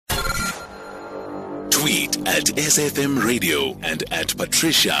Tweet at SFM Radio and at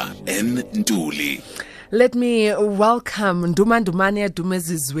Patricia N. Ntuli. Let me welcome Ndumandumane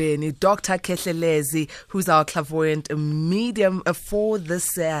Dumezizweni, Dr. Khehlelezi, who's our clairvoyant medium for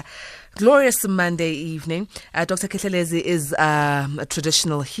this glorious Monday evening. Dr. Khehlelezi is a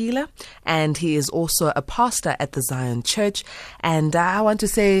traditional healer, and he is also a pastor at the Zion Church. And I want to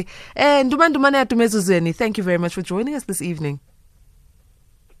say, Ndumandumane Dumezizweni, thank you very much for joining us this evening.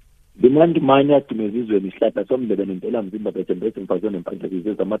 Ndumandumane Dumezizweni, sihlahla somndebele ntela mzimba bethembese mfazweni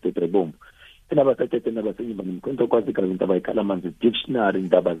mphandla zamathethe bombu.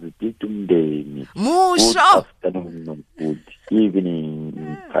 Dictionary Musho. Good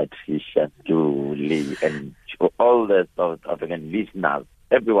evening, Patricia, Julie, and to all the South African listeners,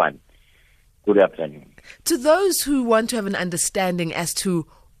 everyone. Good afternoon. To those who want to have an understanding as to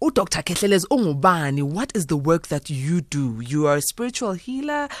Dr. Khehlelezi ungubani, what is the work that you do? You are a spiritual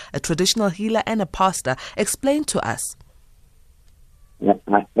healer, a traditional healer, and a pastor. Explain to us.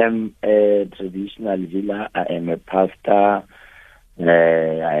 I am a traditional healer, I am a pastor,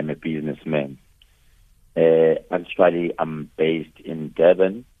 I am a businessman. Actually, I'm based in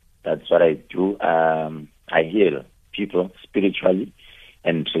Durban. That's what I do. I heal people spiritually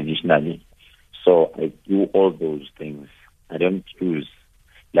and traditionally. So I do all those things. I don't choose.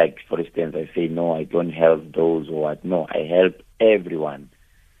 Like, for instance, I say, no, I don't help those or what. No, I help everyone.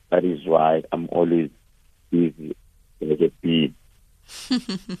 That is why I'm always busy. Like a bee.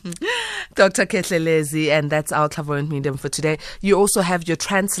 Dr. Khehlelezi, and that's our clairvoyant medium for today. You also have your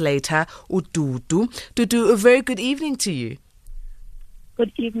translator, Dudu. Dudu, a very good evening to you.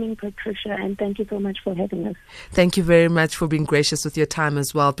 Good evening, Patricia, and thank you so much for having us. Thank you very much for being gracious with your time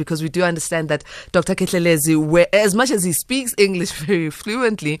as well, because we do understand that Dr. Khehlelezi, as much as he speaks English very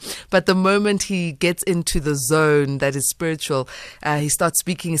fluently, but the moment he gets into the zone that is spiritual, he starts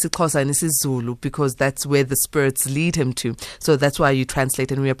speaking isiXhosa and isiZulu, because that's where the spirits lead him to. So that's why you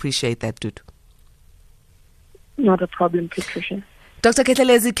translate, and we appreciate that, Dudu. Not a problem, Patricia. Dr.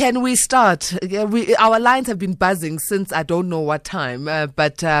 Khehlelezi, can we start? Our lines have been buzzing since I don't know what time,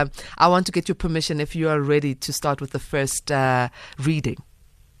 but I want to get your permission if you are ready to start with the first reading.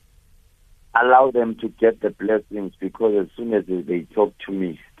 Allow them to get the blessings, because as soon as they talk to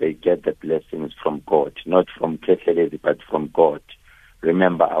me, they get the blessings from God, not from Khehlelezi, but from God.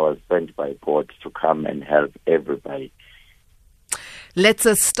 Remember, I was sent by God to come and help everybody. Let's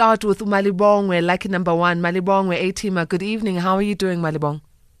start with Malibongwe, lucky number one. Malibongwe, A-teamer, good evening. How are you doing, Malibong?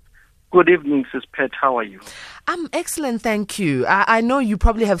 Good evening, Sis Pat. How are you? I'm excellent, thank you. I know you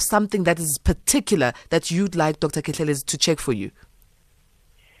probably have something that is particular that you'd like Dr. Khehlelezi to check for you.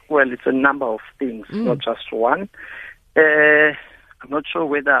 Well, it's a number of things, not just one. I'm not sure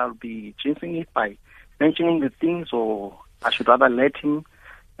whether I'll be jinxing it by mentioning the things, or I should rather let him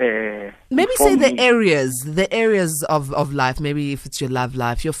maybe say the areas of life. Maybe if it's your love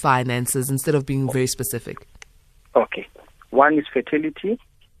life, your finances, instead of being very specific. Okay. One is fertility.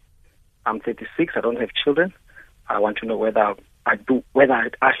 I'm 36. I don't have children. I want to know whether I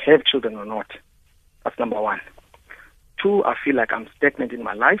have children or not. That's number one. Two, I feel like I'm stagnant in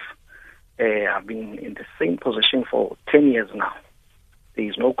my life. I've been in the same position for 10 years now. There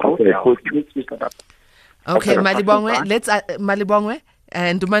is no growth. Okay, Malibongwe, Malibongwe.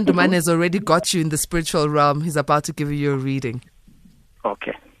 And Duman has already got you in the spiritual realm. He's about to give you a reading.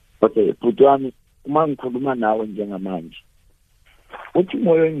 Okay. Okay, Putwami, uma ngikhuluma nawe njengamanje. Uthi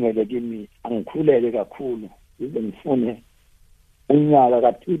moyo ingcwele kimi angikhulele kakhulu. Ize ngifune unyaka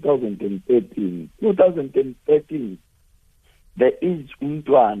ka-2013. 2013, there is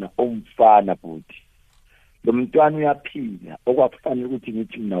umntwana omfana futhi. Lo mntwana uyaphila, okwakufanele ukuthi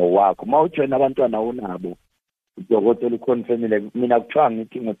ngithi mina wakho. Mawuthi wena abantwana unabo, udokotela ukhonfirmile mina kuthiwa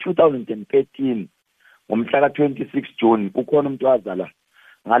ngithi ngo-2013 ngomhla ka-26 June ukhona umuntu wazala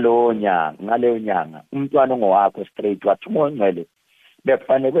ngaleyo nyanga umntwana ongowakho straight. Wathi umoya ongcwele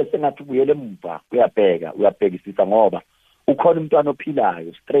bekufanele kube sengathi ubuyele emuva uyabhekisisa, ngoba ukhona umntwana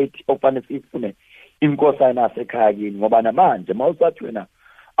ophilayo straight okufanele sifune inkosana yasekhaya kini, ngoba namanje mawusathi wena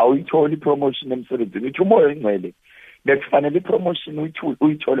awuyitholi ipromotion emsebenzini, uthi umoya ongcwele bekufanele ipromotion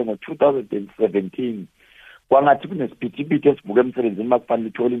uyithole ngo-2017. Kwangathi kunesiphithiphithi esivuka emsebenzini makufanele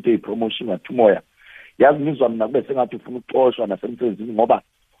uthole into eyi-promotion wathi umoya. Yazi ngizwa mina kube sengathi ufuna ukuxoshwa nasemsebenzini, ngoba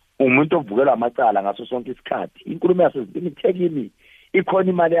umuntu ovukelwa amacala ngaso sonke isikhathi. Inkulumo yasezintini ithekini ikhona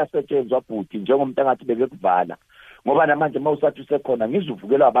imali yasetshenzwa bhuti njengomuntu angathi bekekuvala, ngoba namanje mawusathi usekhona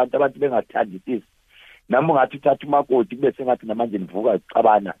ngizuvukelwa abantu bengathandisisi. Nami ungathi uthatha umakoti kube sengathi namanje nivuka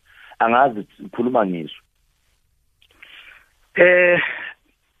icabana, angazi sikhuluma ngisho.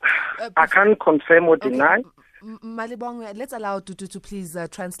 I can't confirm or deny. Malibongwe, let's allow Dudu to please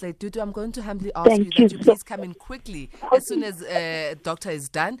translate. Dudu, I'm going to humbly ask Thank you that you you please come in quickly as soon as doctor is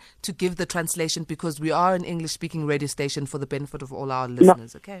done to give the translation, because we are an English-speaking radio station for the benefit of all our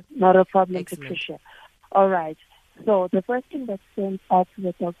listeners, okay? Not a problem, Excellent. Patricia. All right. So the first thing that stands out to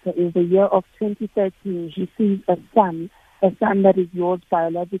the doctor is the year of 2013. He sees a son that is yours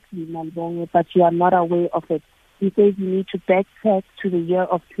biologically, Malibongwe, but you are not aware of it. He says you need to backtrack to the year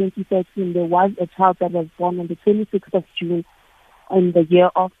of 2013. There was a child that was born on the 26th of June in the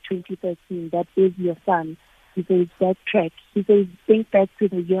year of 2013. That is your son. He says backtrack. He says think back to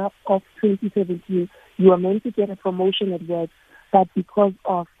the year of 2017. You were meant to get a promotion at work, but because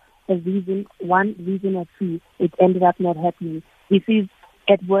of one reason or two, it ended up not happening. He sees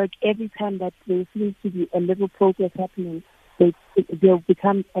at work every time that there seems to be a little progress happening, there'll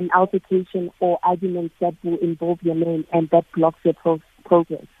become an altercation or argument that will involve your name, and that blocks your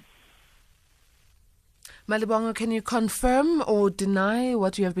progress. Malibongwe, can you confirm or deny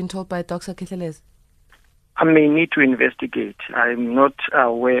what you have been told by Dr. Khehlelezi? I may need to investigate. I'm not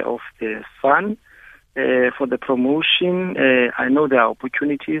aware of the son. For the promotion, I know there are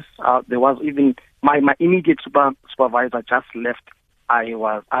opportunities. There was even my immediate supervisor just left. I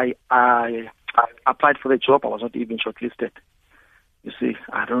applied for the job. I was not even shortlisted. You see,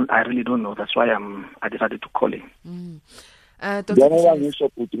 I really don't know. That's why I decided to call him. Dr.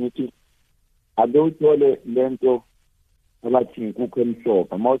 Khehlelezi. Adowuthole lento abathi inkukhu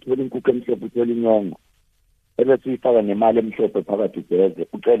emhlophe mawuthole inkukhu emhlophe uthole inyongo ebese uyifaka nemali emhlophe phakathi ugeze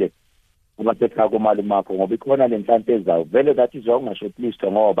ucele abasekhaya komali makho ngoba ikhona lenhlanhla ezayo vele that is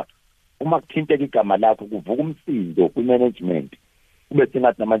ungashotlistwa ngoba uma kuthinteka igama lakho kuvuka umsindo ku-management kube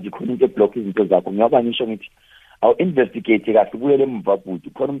sengathi namanje ikhona into eblock izinto zakho ngoba ngisho ngithi awu-investigate kahle ubuyele emva bhuti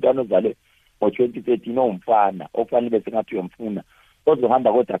khona umntwana ozale ngo-2013 owumfana okufanele sengathi uyomfuna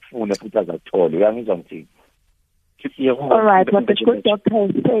ozohamba kodwa kufune futhi azakuthole uyangizwa ngithini. All right, what the good doctor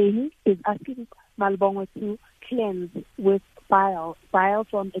is saying is asking Malibongwe to cleanse with bile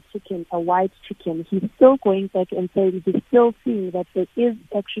from a chicken, a white chicken. He's still going back and saying he's still seeing that there is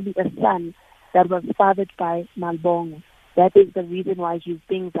actually a son that was fathered by Malibongwe. That is the reason why his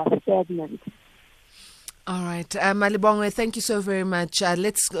things are stagnant. All right, Malibongwe, thank you so very much.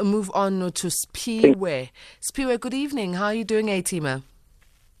 Let's move on to Spiwe. Spiwe, good evening. How are you doing, Atima?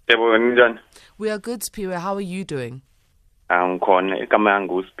 We are good, Spiwe. How are you doing? All right,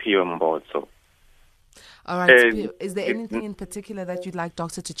 Spiwe, is there anything in particular that you'd like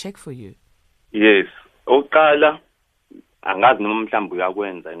doctor to check for you? Yes. Oqala angazi noma mhlawumbe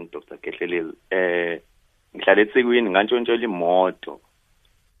uyakwenza Dr. Khehlelezi. Ngihlala eThekwini ngantshontshela imoto.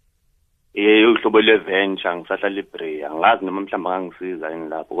 Uhlobo lweventure ngisahlala eBrea. Angazi noma mhlawumbe angangisiza yini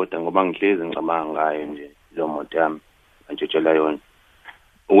lapho kodwa ngoba ngihlezi ngicabanga ngayo nje lo moto yami ngantshontshelwa yona.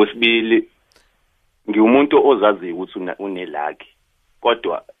 Okwesibili ngiwumuntu ozaziyo ukuthi unelakhi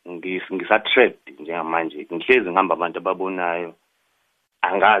kodwa ngisa-trapped njengamanje ngihlezi ngihamba abantu ababonayo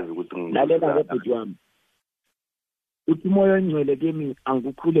angazi ukuthi lalela ngebhuti wami uthi umoya ongcwele kimi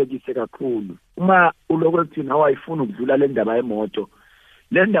angikukhulekise kakhulu uma ulokwethi nawe ayifuna ukudlula le ndaba yemoto.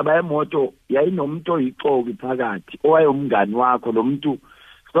 Le ndaba yemoto yayinomuntu oyixoki phakathi owayomngani wakho lo muntu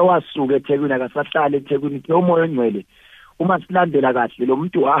sewasuka eThekwini akasahlala eThekwini ke umoya ongcwele uma silandela kahle lo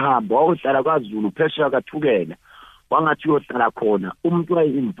muntu wahamba wayohlala kwaZulu phesheya kathukela wangathi uyohlala khona umuntu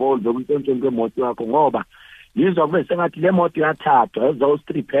wayi-involve kumntontsheni kwemoto yakho ngoba yizwa kube sengathi le moto yathathwa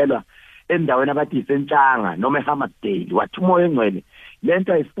yazawustriphelwa endaweni abathi isentshanga noma eHammersdale. Wathi umoya engcwele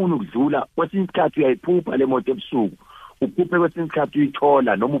lento ayifuna ukudlula kwesinye isikhathi uyayiphupha le moto ebusuku uphuphe kwesinye isikhathi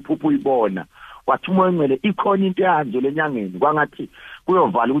uyithola noma uphuphe uyibona. Wathi umoya engcwele ikhona into ehanjele enyangeni kwangathi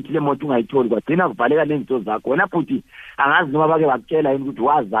kuyovala ukuthi le moto ungayitholi kwagcina kuvaleka lezinto zakho. Wena futhi angazi noma bake bakutshela yini ukuthi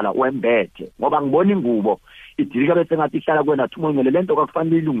wazala wembethe ngoba ngibona ingubo idilika bese ngathi ihlala kuwena. Wathi umoya engcwele lento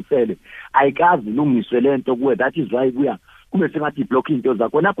kwakufanele ilungisele ayikazi ilungiswe lento kuwe. That is why kuya kube sengathi iblock into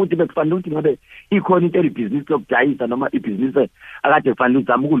zakho. Wena futhi bekufanele ukuthi ngabe ikhona into elibhizinisi lokudayisa noma ibhizinisi akade kufanele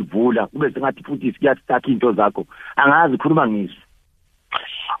uzame ukulivula kube sengathi futhi siyastaka into zakho angazi khuluma ngisho.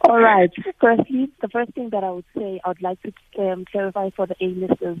 All right. Firstly, the first thing that I would say, I would like to clarify for the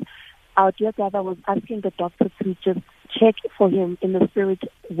A-listers. Our dear brother was asking the doctor to just check for him in the spirit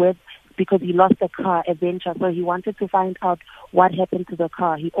with, because he lost a car, a venture, so he wanted to find out what happened to the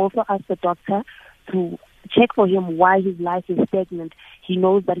car. He also asked the doctor to check for him why his life is stagnant. He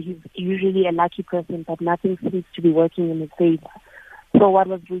knows that he's usually a lucky person, but nothing seems to be working in his favor. So what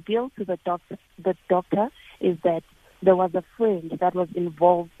was revealed to the doctor is that there was a friend that was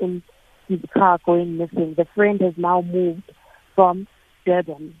involved in his car going missing. The friend has now moved from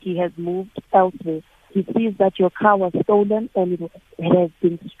Durban. He has moved elsewhere. He sees that your car was stolen and it has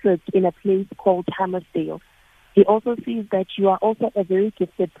been stripped in a place called Hammersdale. He also sees that you are also a very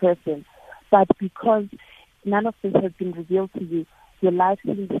gifted person, but because none of this has been revealed to you, your life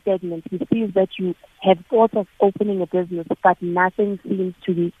seems stagnant. He sees that you have thought of opening a business, but nothing seems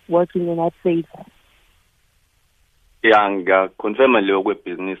to be working in that favor. Yeah, ngiyaconfirma leyo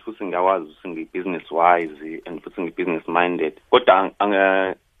kwebusiness futhi ngiyakwazi ukuthi ngi-business wise and futhi ngi-business minded. Kodwa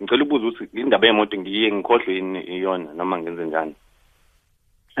ngicela ubuza ukuthi indaba yemoto ngiye ngikhohlwe yini iyona noma ngenze njani?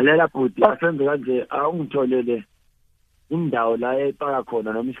 Alela bhuti asenze kanje awungitholele indawo la epaka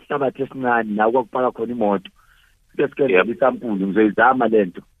khona noma isihlabathi esincane la kokupaka khona imoto. Sesike isampulu ngizoyizama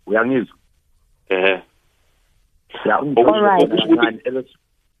lento. Uyangizwa? Ya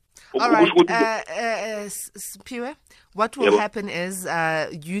All right, Piwe, what will happen is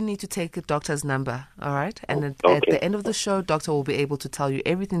you need to take the doctor's number, all right? And at the end of the show, doctor will be able to tell you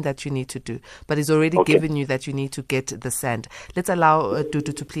everything that you need to do. But he's already given you that you need to get the sand. Let's allow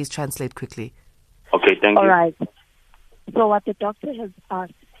Dudu to please translate quickly. Okay, thank you. All right. So what the doctor has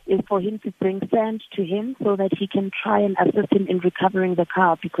asked is for him to bring sand to him so that he can try and assist him in recovering the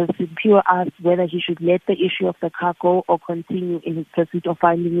car, because Pure asked whether he should let the issue of the car go or continue in his pursuit of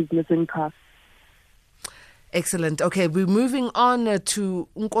finding his missing car. Excellent. Okay, we're moving on to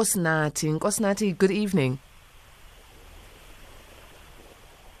Nkosnati. Nkosnati, good evening.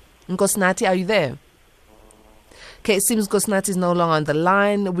 Nkosnati, are you there? Okay, it seems Nkosnati is no longer on the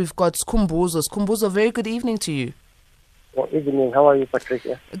line. We've got Skumbuzo. Skumbuzo, very good evening to you. Good evening. How are you,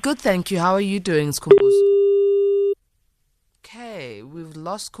 Patricia? Good, thank you. How are you doing, Skumbuzo? Okay, we've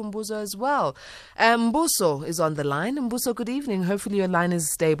lost Skumbuzo as well. Mbuso is on the line. Mbuso, good evening. Hopefully your line is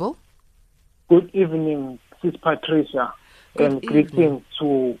stable. Good evening, Sis Patricia. And greetings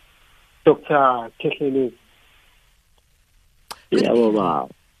to Dr. Khehlelezi. Yeah,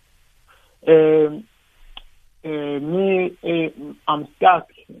 I'm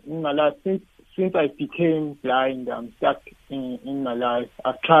stuck in my life. Since I became blind, I'm stuck in my life.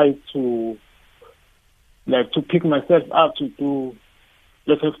 I've tried to pick myself up to do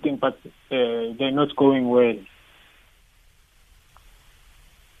lots of things, but they're not going well.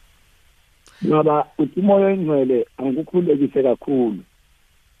 Ngoba uthi moyo ingcwele angikukhulekise kakhulu.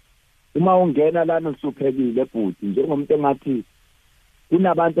 Uma ungena lana usuphekile bhuti njengomuntu engathi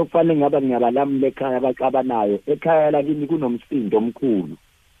kunabantu okufanele ngaba ngiyabalamula ekhaya abaqabanayo. Ekhaya lakini kunomsindo omkhulu.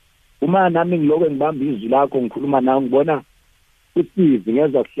 Uma nami ngiloko ngibamba izwi lakho ngikhuluma nawe ngibona usizi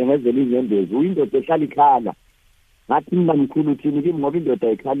ngeza kuhlengezela inyembezi uyindoda ehlala ikhala. Ngathi mina mkhulu uthini kimi ngoba indoda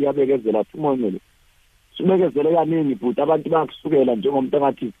ekhala iyabekezela thumonele. Sibekezele kaningi bhuti abantu bakusukela njengomuntu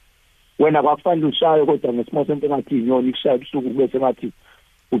engathi wena kwakufanele ushaye kodwa ngesimo sento engathi inyoni ikushaye ubusuku bese ngathi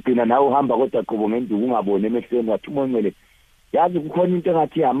ugcina nawe uhamba kodwa qobo ngenduku ungabone emehlweni wathi umonwele yazi kukhona into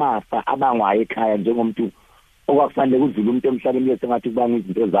engathi yamafa abangwayo ekhaya njengomuntu okwakufanele kudlula umuntu emhlabeni bese ngathi kubanga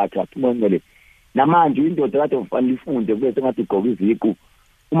izinto zakhe wathi umonwele namanje indoda kade ufanele ifunde bese ngathi igqoka iziqu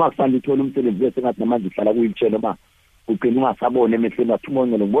uma kufanele uthola umsebenzi bese ngathi namanje uhlala kuyitshela uma ugcina ungasabone emehlweni wathi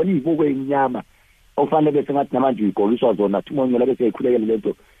umonwele ngibona izibuko ezinyama okufanele bese ngathi namanje uyigqokiswa zona wathi umonwele bese ekhulekela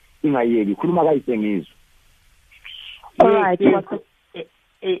lento. All right.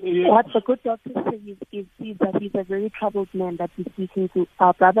 What the good doctor says is that he's a very troubled man that he's speaking to.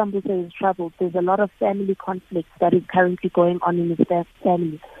 Our brother Mbuso is troubled. There's a lot of family conflict that is currently going on in his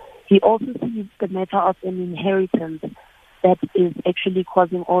family. He also sees the matter of an inheritance that is actually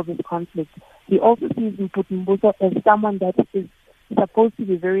causing all this conflict. He also sees Mbuso as someone that is supposed to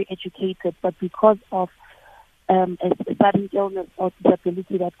be very educated, but because of a sudden illness or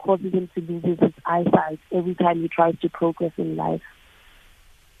disability that causes him to lose his eyesight every time he tries to progress in life.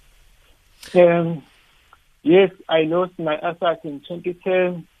 Yes, I lost my eyesight in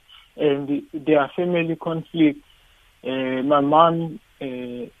 2010, and there are family conflicts. My mom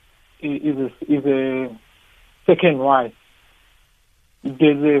is a second wife.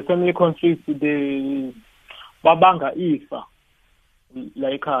 There's a family conflict. The babanga ifa.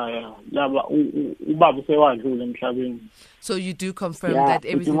 So you do confirm that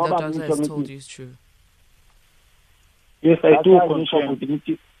everything the doctor has told you is true? Yes, I do confirm.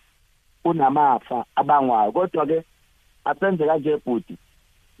 Unamafa abangwayo kodwa ke asenze kanje bhuti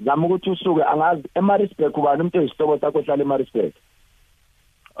zama ukuthi usuke angazi eMaritzburg ubani umuntu ezihlobo sakho ohlala eMaritzburg.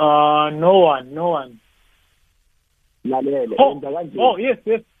 No one. Lalele enza kanje. Oh yes,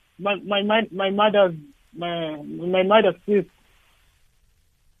 my mother's sis.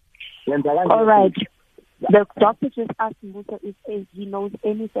 All right. The doctor just asked Mbuso if he knows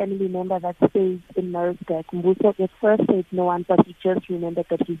any family member that stays in Maritzburg. Mbuso at first said no one, but he just remembered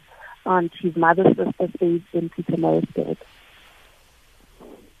that his aunt, his mother's sister, stays in Maritzburg.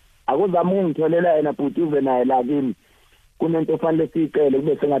 Akuzama ungitholela yena bhuti uve naye la kimi kunento ofanele siyicele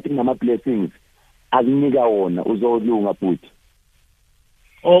kube sengathi kunama blessings akunika wona uzolunga futhi.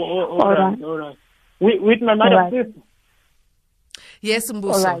 All right. With my mother, sister. Yes,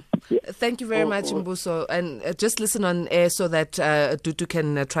 Mbuso. All right. Thank you very much, Mbuso. And just listen on air so that Dudu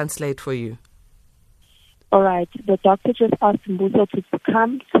can translate for you. All right. The doctor just asked Mbuso to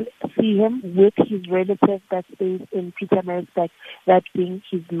come to see him with his relative that stays in Pietermaritzburg, that being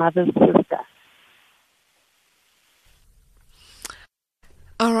his mother's sister.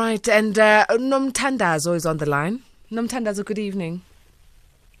 All right. And Nomthandazo is on the line. Nomthandazo, good evening.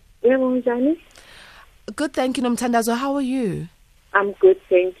 Good, thank you, Nomthandazo. How are you? I'm good,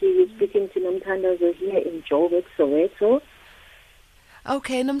 thank you. You're speaking to Nomthandazo here in Joburg, Soweto.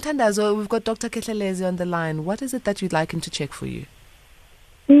 Okay, Nomthandazo, we've got Dr. Khehlelezi on the line. What is it that you'd like him to check for you?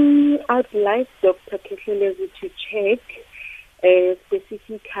 I'd like Dr. Khehlelezi to check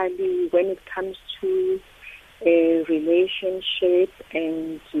specifically when it comes to a relationship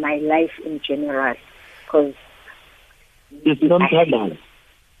and my life in general. Because It's Nomthandazo.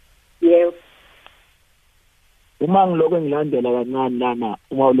 Yes. Uma ngiloko ngilandela kancane lana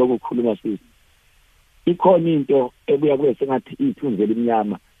uma uloko ukhuluma sisi. Ikhona into ebuya kube sengathi ithunze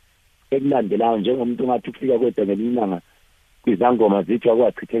limnyama ekulandelayo njengomuntu ngathi ukufika kwedwa ngelinyanga kwizangoma zithwa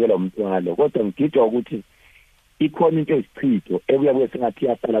kwachithekela umuntu ngalo. Kodwa ngidwa ukuthi ikhona into esichitho ebuya kube sengathi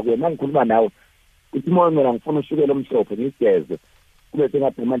iyasala kuwe. Mangikhuluma nawe uthi moyo ngela ngifuna ushukela omhlophe ngigeze kube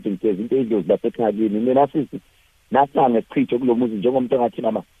sengathi manje ngigeze into edlozi lasekhayini. Mina sisi nasanga esichitho kulomuzi njengomuntu ngathi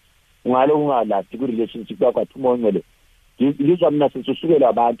mama ungalo ungalahli ku relationship yakho athi umoya ngele ngizwa mina sisukela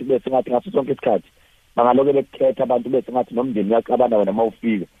abantu bese ngathi ngaso sonke isikhathi bangaloke bekukhetha abantu bese ngathi nomndeni uyaqabana wena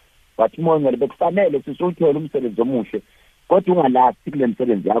mawufika wathi umoya ngele bekufanele sisuthola umsebenzi omuhle kodwa ungalahli kule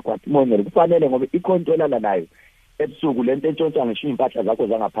msebenzi yakho athi umoya ngele kufanele ngoba ikhontrolala nayo ebusuku lento entshontsha ngisho impahla zakho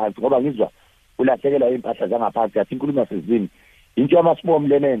zangaphansi ngoba ngizwa ulahlekelwa impahla zangaphansi yathi inkulumo sezini into yamasibom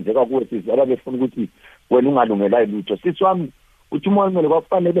lenenzeka kuwe sisi ababefuna ukuthi wena ungalungela ilutho sisi wami uthi umoya ngele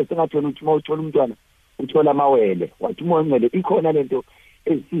kwakufanele sengathona ukuthi uma uthola umntwana uthola amawele wathi umoya ngele ikhona lento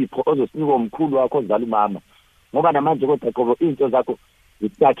esipho ozosinika umkhulu wakho ozala umama ngoba namanje kodwa qobo into zakho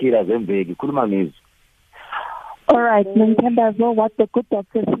zitakhila zemveki khuluma ngizwe. All right, Nomthandazo, what the good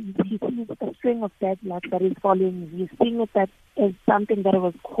doctor sees, he sees a string of bad luck that is following you. He's seeing it that as something that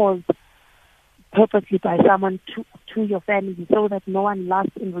was caused purposely by someone to your family so that no one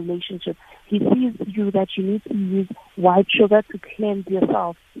lasts in relationship. He sees you that you need to use white sugar to cleanse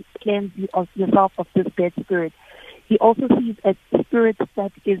yourself of this bad spirit. He also sees a spirit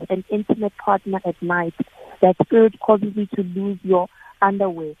that is an intimate partner at night. That spirit causes you to lose your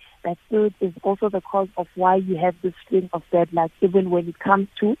underwear. That spirit is also the cause of why you have this string of bad luck. Even when it comes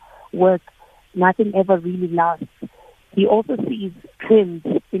to work, nothing ever really lasts. He also sees twins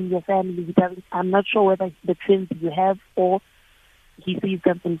in your family. I'm not sure whether the twins you have or he sees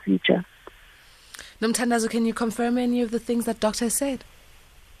them in future. Nomthandazo, can you confirm any of the things that doctor said?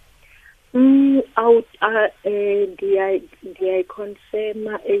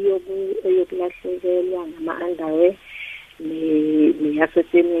 Ndiyayiconfirma eyokulahlekelwa ngama-underwear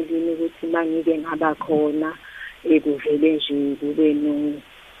neyasesemelini ukuthi mangike ngaba khona ekuvele nje kube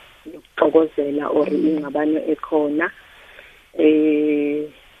nokuxokozela or ingxabano ekhona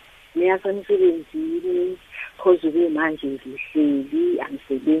niyasemsebenzini cause manje ngihleli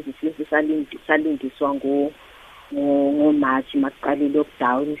angisebenzi salindiswa ngoMarch maqale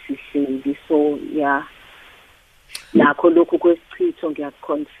lockdown sihleli so yeah nakho lokho kwesichitho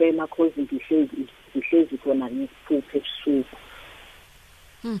ngiyaconfirma cause ngihlezi khona ngiphuphe ebusuku.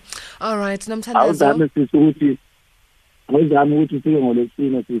 All right, Nomthandazo. Awuzami ukuthi sike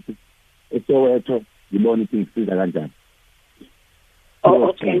ngolesine sisi eSoweto ngibona ukuthi ngisiza kanjani. Oh,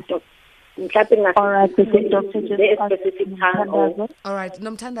 okay. All right, the good doctor just All right,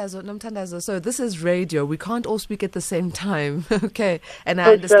 Nomthandazo. So this is radio. We can't all speak at the same time, okay? And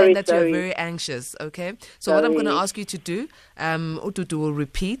I understand that you're very anxious, okay? So what I'm going to ask you to do, Dudu will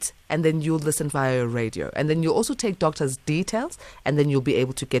repeat, and then you'll listen via radio. And then you'll also take doctor's details, and then you'll be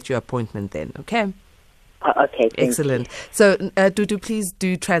able to get your appointment then, okay? Okay, excellent. So, Dudu, please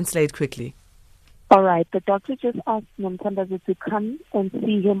do translate quickly. All right. The doctor just asked Nomthandazo to come and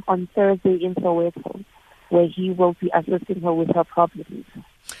see him on Thursday in Soweto, where he will be assisting her with her problems.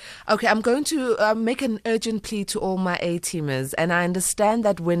 Okay, I'm going to make an urgent plea to all my A-teamers, and I understand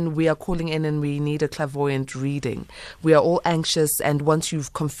that when we are calling in and we need a clairvoyant reading, we are all anxious, and once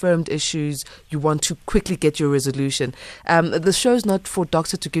you've confirmed issues, you want to quickly get your resolution. The show is not for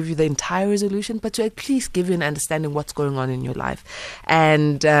doctor to give you the entire resolution, but to at least give you an understanding what's going on in your life.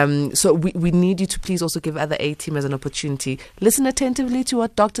 And so we need you to please also give other A-teamers an opportunity. Listen attentively to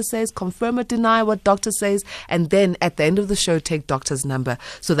what doctor says, confirm or deny what doctor says, and then at the end of the show, take doctor's number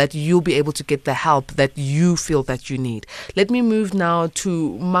so that that you'll be able to get the help that you feel that you need. Let me move now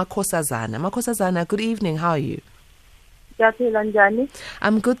to Makhosazana. Makhosazana, good evening. How are you?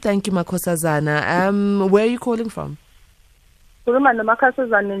 I'm good, thank you, Makhosazana. Where are you calling from?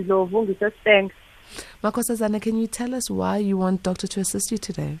 Makhosazana, can you tell us why you want doctor to assist you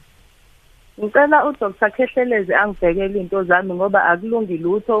today? Ngicela uDr Khehlelezi angibhekele into zami ngoba akulungi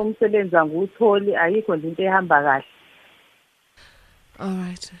lutho umsebenzi angutholi ayikho nje into ehamba kahle. All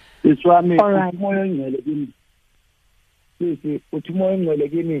right. Iswami umoya ongcwele kimi. Sisi uthi umoya ongcwele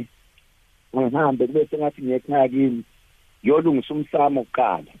kimi ngihambe bese ngathi ngiyekhaya kimi ngiyolungisa umsamo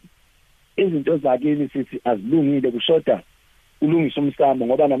oqala. Izinto zakini sisi azilungile kushoda ulungisa umsamo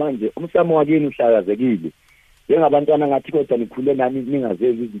ngoba namanje umsamo wakini uhlakazekile. Njengabantwana ngathi kodwa nikhule nami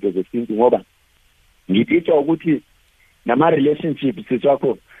ningazezi izinto zesintu ngoba ngititsha ukuthi nama relationships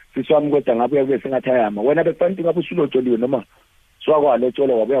siswami kodwa ngabuya kube sengathayama wena bekufanele ngabe usulotsholiwe noma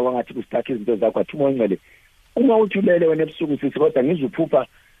swakwalotsholo wabuya wangathi kusithatha izinto zakho athi umoya ongcwele uma uthulele wena ebusuku sisi kodwa ngizuphupha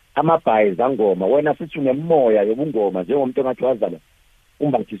amabhayi zangoma wena sithi unemoya yobungoma njengomuntu ongathi wazala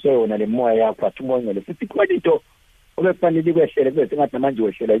umbathiswe yona le moya yakho athi umoya ongcwele sithi khona into obekufanele kwehlele kube sengathi manje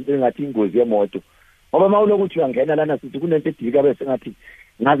wehlela into engathi ingozi yemoto ngoba mawulokuthi uyangena lana sithi kunento edika bese ngathi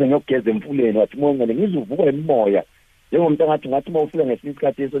ngaze ngiyogeza emfuleni wathi umoya ongcwele ngizuvuka emoya njengomuntu ngathi uma ufika ngesinye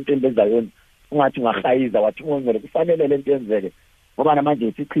isikhathi esontweni bezayona ungathi ungahayiza wathi umoya ongcwele kufanele lento yenzeke ngoba namanje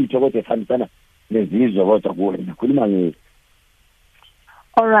isichitho kodwa efambisana nezizwe kodwa kuwena khuluma ngeke.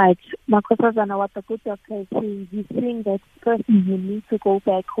 All right, Makhosazana, what the good doctor is saying, he's saying that first you need to go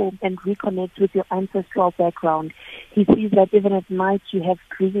back home and reconnect with your ancestral background. He sees that even at night you have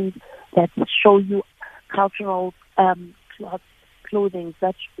dreams that show you cultural clothing.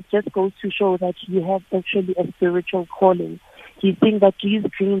 That just goes to show that you have actually a spiritual calling. He's saying that these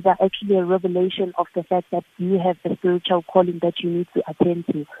dreams are actually a revelation of the fact that you have a spiritual calling that you need to attend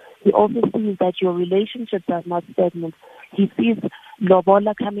to. He also sees that your relationships are not stagnant. He sees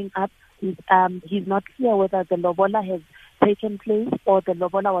lobola coming up. He's not clear whether the lobola has taken place or the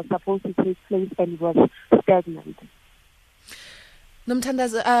lobola was supposed to take place and it was stagnant.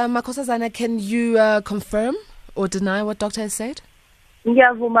 Nomthandazo, Makhosazana, can you confirm or deny what doctor has said?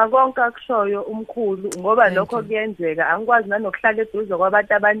 Ngiyavuma konke akushoyo umkhulu ngoba lokho kuyenzeka angikwazi nanokuhlala eduze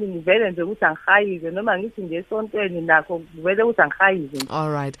kwabantu abaningi vele nje ukuthi angihayize noma ngithi ngesontweni nakho vele ukuthi angihayize.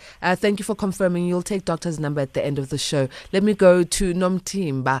 All right. Thank you for confirming. You'll take doctor's number at the end of the show. Let me go to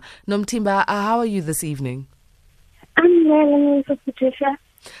Nomtimba. Nomtimba, how are you this evening? I'm well, Patricia.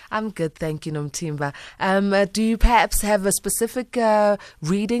 I'm good, thank you, Nomtimba. Do you perhaps have a specific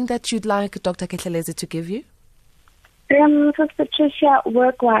reading that you'd like Dr. Khehlelezi to give you? Patricia,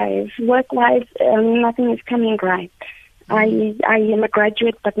 work-wise, nothing is coming right. I am a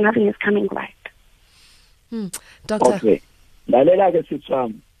graduate, but nothing is coming right. Doctor. Okay. Lalela ke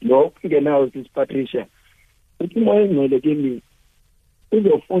sithwami. Lo kungenawo sis Patricia. Uthi moya ongcwele kimi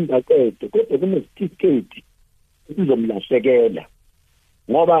uzofunda kodwa kunesitifiketi uzomlahlekela.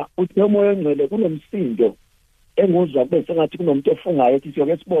 Ngoba uthi moya ongcwele kunomsindo enguzwa bese ngathi kunomuntu ofungayo ukuthi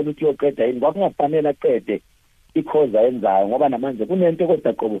siyoke sibone ukuthi uyoqeda yini ngoba kungafanele aqede ikhoza yenzayo ngoba namanje kunento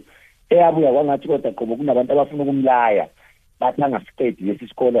kodwa qobo eyabuya kwangathi kodwa qobo kunabantu abafuna ukumlaya bathi angasiqedi lesi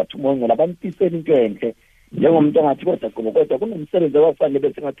sikole wathi umoya ongcwele abampisela into enhle njengomuntu ongathi kodwa qobo kodwa kunomsebenzi owafanele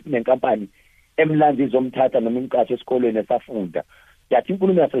bese ngathi kunenkampani emlandi izomthatha noma imqashe esikolweni esafunda yathi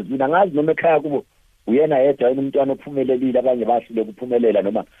inkulumo yasezwini angazi noma ekhaya kubo uyena yedwa umntwana ophumelelile abanye bahlule ukuphumelela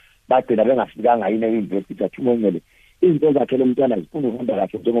noma bagcina bengafikanga yini e-university athi umoya ongcwele izinto zakhe lo mntwana zifuna ukuhamba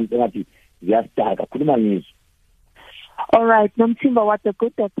kahle njengomuntu ongathi ziyasitaka khuluma ngizwe. All right, Nomtimba, what the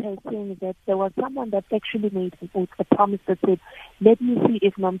good doctor is saying is that there was someone that actually made a promise that said, let me see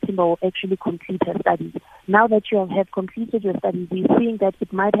if Nomtimba will actually complete her studies. Now that you have completed your studies, he's saying that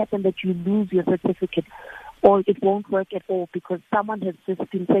it might happen that you lose your certificate or it won't work at all because someone has just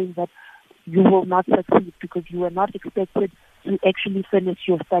been saying that you will not succeed because you were not expected to actually finish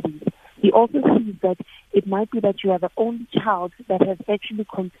your studies. He also sees that it might be that you are the only child that has actually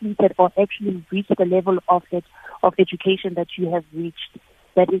completed or actually reached the level of education that you have reached.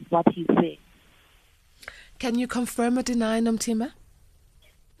 That is what he's saying. Can you confirm or deny, Nomtimba?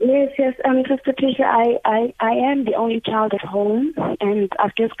 Yes, Sister Patricia, I am the only child at home, and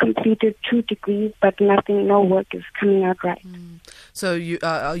I've just completed 2 degrees, but no work is coming out right. So you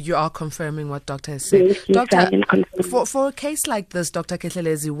are confirming what doctor has said. Yes, Doctor, for a case like this, Dr.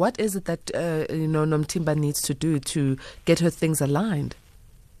 Khehlelezi, what is it that Nomtimba needs to do to get her things aligned?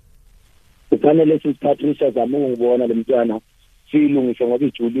 Kufanele Patricia zama ukubona le mntwana silungise ngoba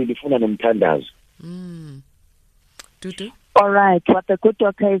ijulile ifuna nomthandazo. Dudu. All right, what the good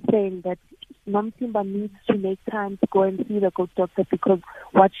doctor is saying that Nomtimba needs to make time to go and see the good doctor, because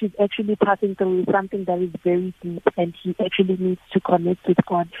what she's actually passing through is something that is very deep, and she actually needs to connect with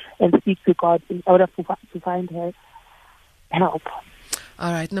God and speak to God in order to find her help.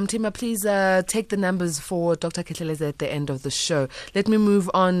 All right, Nomtimba, please take the numbers for Dr. Khehlelezi at the end of the show. Let me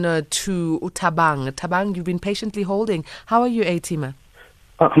move on to Tabang. Tabang, you've been patiently holding. How are you, Atima?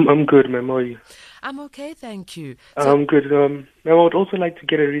 I'm good, ma'am. How are you? I'm okay, thank you. I'm good. I would also like to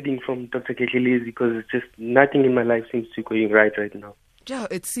get a reading from Dr. Khehlelezi, because it's just nothing in my life seems to be going right now. Yeah,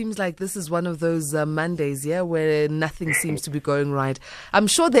 it seems like this is one of those Mondays, where nothing seems to be going right. I'm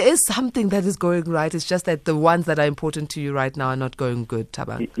sure there is something that is going right. It's just that the ones that are important to you right now are not going good,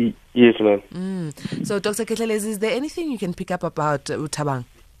 Tabang. Yes, ma'am. So, Dr. Khehlelezi, is there anything you can pick up about Tabang?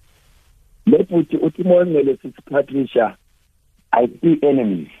 Patricia, I see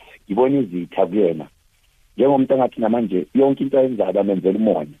enemies. Ngibona izitha kuyena. Njengomuntu angathi namanje yonke into ayenzayo bamenzela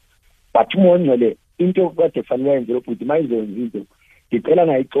umoya. But umoya ngale into kade fanele yenze ukuthi mayizenza into ngicela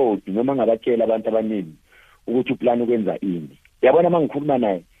ngayixoxi noma ngabatshela abantu abaningi ukuthi uplan ukwenza ini. Yabona mangikhuluma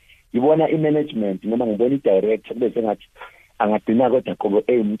naye ngibona imanagement noma ngibona idirector bese ngathi angadina kodwa qobo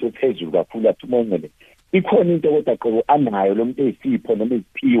umuntu ophezulu kakhulu athi umoya ngale. Ikhona into kodwa qobo anayo lo muntu esipho noma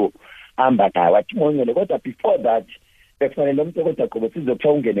iziphiwo amba nayo athi umoya ngale, kodwa before that bekufanele lo muntu kodwa qobo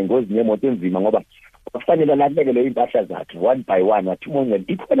sizokuthiwa ungene ngozini yemoto enzima, ngoba kufanele alahlekele impahla zakhe one by one. Wathi umoya ngale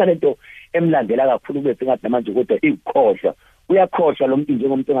ikhona lento emlandela kakhulu bese ngathi manje kodwa ikukhohlwa. Uyakhohlwa lo muntu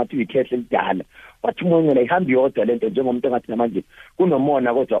njengomuntu engathi uyikhehle elidala. Wathi umoya ngale ihamba yodwa lento njengomuntu engathi namanje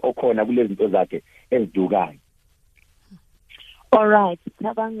kunomona kodwa okhona kulezi zinto zakhe ezidukayo. All right,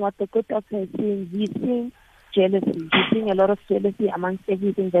 Tabang, what the good doctor is seeing, he's seeing jealousy. He's seeing a lot of jealousy amongst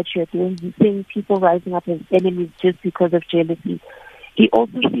everything that you're doing. He's seeing people rising up as enemies just because of jealousy. He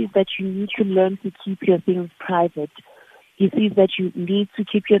also sees that you need to learn to keep your things private. He sees that you need to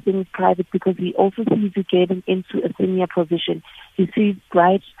keep your things private because he also sees you getting into a senior position. He sees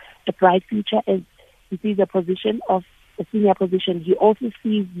a bright future as he sees a position of a senior position. He also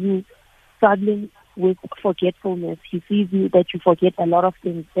sees you struggling with forgetfulness. He sees you that you forget a lot of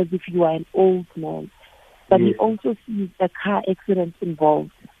things as if you are an old man. But he also sees a car accident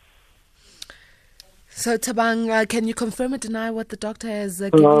involved. So, Tabang, can you confirm or deny what the doctor has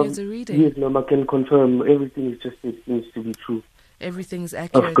given you as a reading? Yes, ma'am, I can confirm. Everything is it seems to be true. Everything's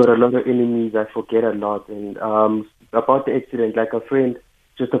accurate. I've got a lot of enemies. I forget a lot. And about the accident, like a friend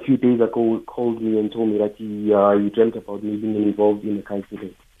just a few days ago called me and told me that he dreamt about me being involved in a car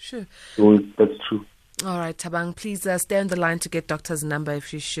accident. Sure. So that's true. All right, Tabang, please stay on the line to get doctor's number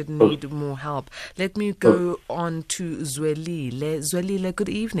if you should need more help. Let me go on to Zwelile. Zwelile, good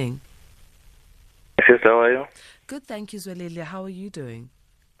evening. Yes, how are you? Good, thank you, Zwelile. How are you doing?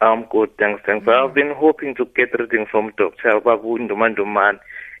 I'm good, thanks. I've been hoping to get reading from Dr. Babu Nduman.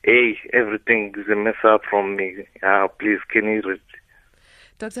 Hey, everything is a mess up from me. Please, can you read?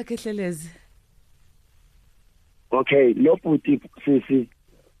 Dr. Khehlelezi. Okay, lo futhi sisi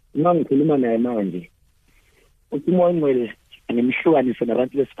mangikhuluma naye manje. Uthi umoya ngcwele ngimhlukanise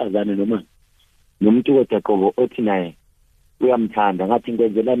nabantu besifazane noma nomuntu kodwa qobo othi naye uyamthanda ngathi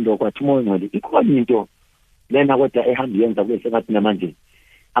ngikwenzelani lokho, athi umoya ngcwele ikhona into lena kodwa ehamba yenza kube sengathi namanje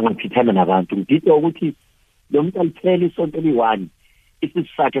angaphithana nabantu. Ngididwa ukuthi lo muntu aliphele isonto eli-1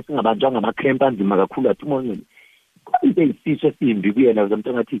 isisakhe singabanjwanga amakrempa anzima kakhulu, athi umoya ngcwele into eyisiso esimbi kuyena lo muntu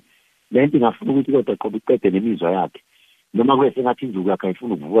angathi lento ingafuna ukuthi kodwa qobo iqede nemizwa yakhe noma kube sengathi inzuku yakhe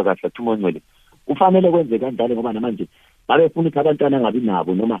ayifuna ukuvuka kahle, athi umoya ngcwele kufanele kwenze kanjalo ngoba namanje babefuna ukuthi abantwana angabi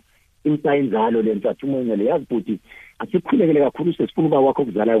nabo noma imsayinzalo lento, athi umoya ngcwele yazi futhi asikhulekele kakhulu sesifuna uba wakho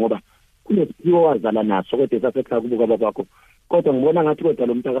okuzalayo ngoba kunesiphiwo wazala naso kodwa sasekhaya kubuka baba wakho, kodwa ngibona ngathi kodwa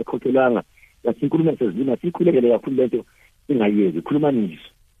lo muntu akakhokhelanga. Yasinkulumo sezilima sikhulekele kakhulu lento ingayezi khuluma niso.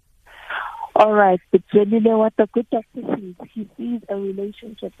 All right, but Zwelile, what the good doctor sees, he sees a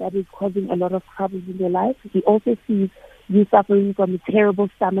relationship that is causing a lot of troubles in your life. He also sees you suffering from a terrible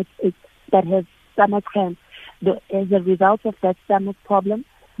stomach ache that has stomach cramps. As a result of that stomach problem,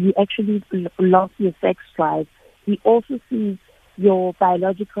 you actually lost your sex drive. He also sees your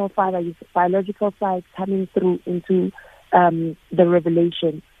biological side coming through into the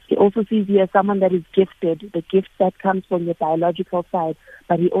revelation. He also sees you as someone that is gifted, the gift that comes from your biological side,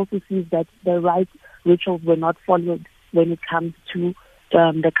 but he also sees that the right rituals were not followed when it comes to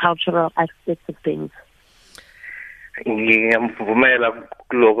the cultural aspects of things. Ngiyamvumela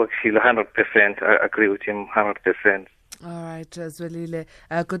kuloko kushilo 100%. I agree with him 100%. All right, Zwelile,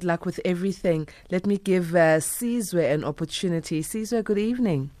 good luck with everything. Let me give Sizwe an opportunity. Sizwe, good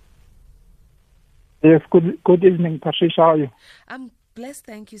evening. Yes, good evening, Patricia. How are you? I'm blessed,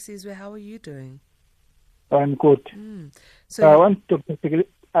 thank you, Sizwe. How are you doing? I'm good. So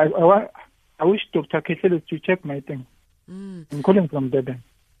I I wish Dr. Khehlelezi to check my thing. I'm calling from Durban.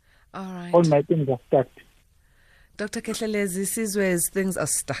 All right. All my things are stuck. Dr. Khehlelezi, Sizwe's things are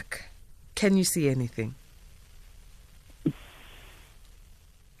stuck. Can you see anything?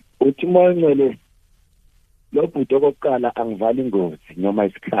 Uthi moyengcwele lo bhuti okokuqala angivali ingozi noma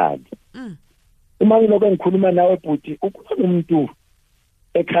isikhali. Uma ngiloko ngikhuluma nawe bhuti ukhona umuntu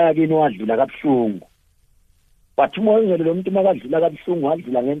ekhaya kini wadlula kabuhlungu. Wathi moyengcwele lo muntu makadlula kabuhlungu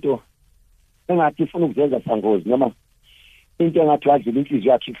wadlula ngento engathi ufuna ukuzenza sangozi noma into engathi wadlula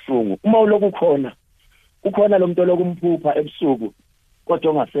inhliziyo yakhe ibuhlungu. Uma uloku ukhona lo muntu lokumphupha ebusuku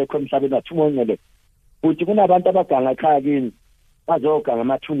kodwa ongasekho emhlabeni wathi moyengcwele bhuti kunabantu abaganga ekhaya kini bazoganga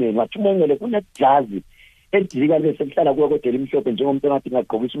amathuneni wathi moyengcwele kunejazi edika bese kuhlala kuwo kodwa elimhlophe njengomuntu engathi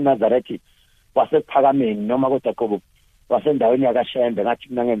ngagqokisa uNazarethi wasephakameni noma kodwa qobo wasendaweni yakashembe ngathi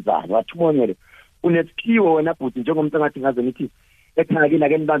mina ngenzani wathi moyengcwele unesiphiwo wena bhuti njengomuntu engathi ngaze ngithi ekhaya kini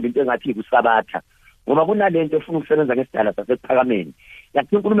ake nibambe into engathi kusabatha ngoba kunalento efuna ukusebenza ngesidala sasephakameni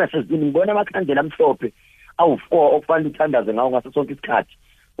yathi inkulumo yasezini ngibona amakhandlela amhlophe awu4 okufanele uthandaze ngawo ngaso sonke isikhathi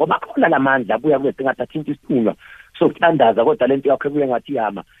ngoba khona lamandla abuya kube sengathathinta isithunywa sokuthandaza kodwa lento yakho ebuye ngathi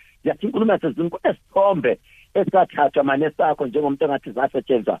yama yathi inkulumo yasezini kunesithombe esathathwa manje sakho njengomuntu engathi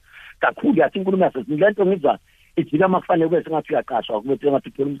zasetshenzwa kakhulu yathi inkulumo yasezini lento ngizwa ijika makufanele kube sengathi uyaqashwa kube sengathi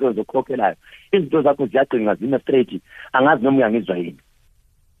uthola umsebenzi okukhokhelayo izinto zakho ziyagcinga zime straight angazi noma uyangizwa yini.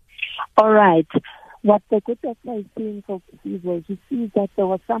 All right. What the good doctor is saying for Caesar, he sees that there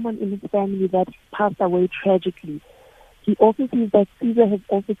was someone in his family that passed away tragically. He also sees that Caesar has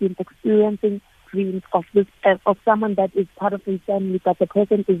also been experiencing dreams of someone that is part of his family, but the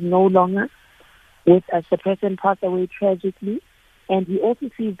person is no longer with us. The person passed away tragically. And he also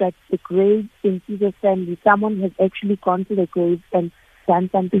sees that the graves in Caesar's family, someone has actually gone to the graves and done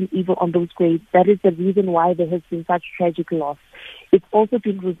something evil on those graves. That is the reason why there has been such tragic loss. It's also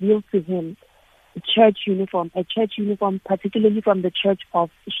been revealed to him a church uniform, particularly from the church of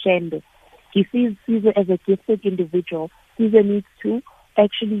Shembe. He sees Caesar as a gifted individual. Caesar needs to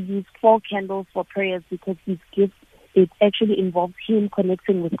actually use 4 candles for prayers because his gift, it actually involves him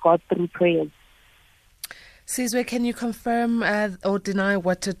connecting with God through prayers. Sizwe, can you confirm or deny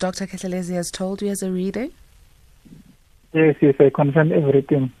what Dr. Khehlelezi has told you as a reading? Yes, I confirm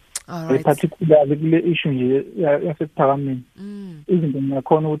everything. All right. Particularly the issue yasephakameni. Izinto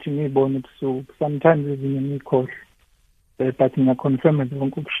ngiyakhona ukuthi ngiyibone ebusuku. Sometimes ngiyikhohle. But ngiyaconfirm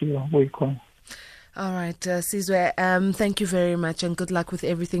zonke ukushiya kuyikhona. All right, Sizwe, thank you very much and good luck with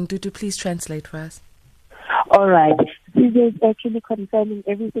everything. Dudu, please translate for us. All right. Caesar is actually confirming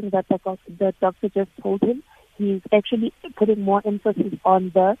everything that the doctor just told him. He's actually putting more emphasis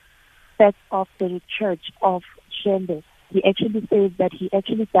on the fact of the church of Shembe. He actually says that he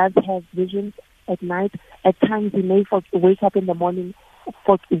actually does have visions at night. At times he may wake up in the morning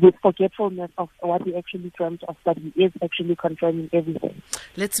with forgetfulness of what he actually dreamt of, but he is actually confirming everything.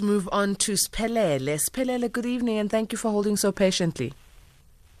 Let's move on to Sphelele. Sphelele, good evening and thank you for holding so patiently.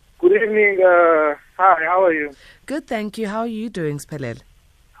 Good evening. Hi, how are you? Good, thank you. How are you doing, Sphelele?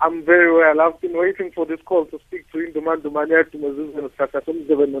 I'm very well. I've been waiting for this call to speak to Induman.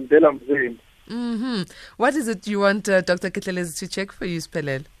 What is it you want Dr. Khehlelezi to check for you,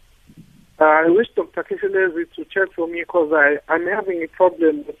 Sphelele? I wish Dr. Khehlelezi to check for me because I'm having a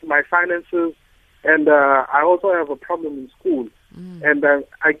problem with my finances and I also have a problem in school. And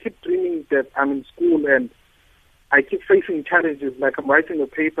I keep dreaming that I'm in school and I keep facing challenges, like I'm writing a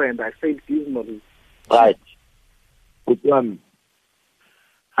paper and I fail dismally. Right. Good one.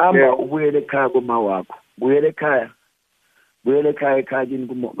 Hamba ubuyele ekhaya koma wakho. Buyele ekhaya ekhayeni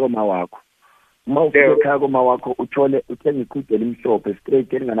koma wakho. Uma ufika ekhaya koma wakho uthole uthenga iqhude elimhlophe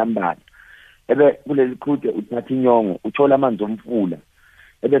straight elinganambala. Ebe kuleli qhude uthatha inyongo, uthola amanzi omfula.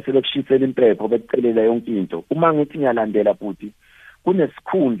 Ebe selekushifela impepho bekucelela yonke into. Uma ngithi ngiyalandela futhi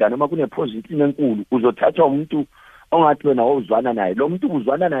kunesikhundla noma kuneposition enkulu uzothathwa umuntu ongathi wena wozwana naye. Lo muntu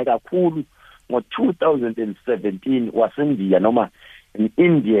uzwana naye kakhulu ngo-2017 waseNdiya noma an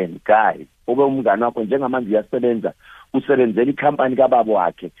Indian guy obe umngane wakho njengamanje uyasebenza usebenzela ikhampani kababa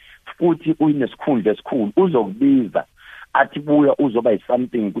wakhe futhi uyinesikhundla esikhulu uzokubiza athi buya uzoba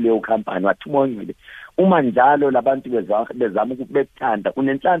something kuleyo company wathi Mongile uma njalo labantu bezama ukubethanda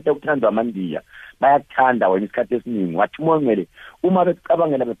unenhlanhla ukuthandwa amandiya bayakuthanda wena isikhathi esiningi. Wathi uMongcwele uma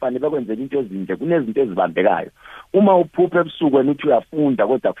becabangela befane bekwenzela into ezinhle kunezinto ezibambekayo. Uma uphupha ebusuku wena uthi uyafunda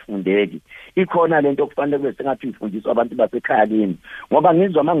kodwa akufundeki, ikhona lento okufanele kube sengathi ifundiswa abantu basekhaya kini. Ngoba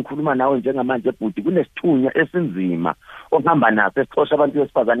ngizwa mangikhuluma nawe njengamanje ebhuti kunesithunya esinzima ohamba naso esixosha abantu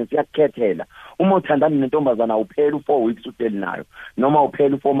besifazane siyakukhethela. Uma uthandana nentombazana uphela u4 weeks uhleli nayo noma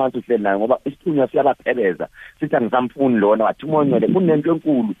uphela u4 months uhleli nayo ngoba isithunya siyabaphebeza sithi angisamfuni lona. Wathi uMongcwele kunento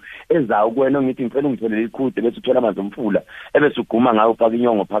enkulu ezayo kuwena ngithi ngifela ungitholele ikhude bese uthola amanzi omfula ebese uguma ngayo ufaka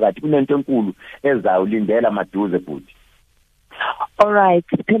inyongo phakathi. Kunento enkulu ezayo, lindela maduze bhuti. All right,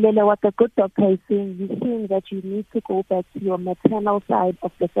 Khehlelezi, what the good doctor is saying, he's saying that you need to go back to your maternal side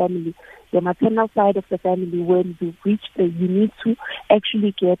of the family. Your maternal side of the family, when you reach there, you need to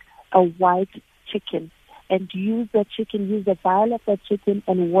actually get a white chicken and use that chicken, use the bile of that chicken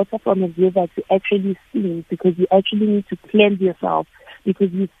and water from a river to actually steam, because you actually need to cleanse yourself,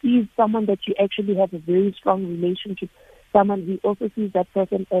 because you see someone that you actually have a very strong relationship, someone who also sees that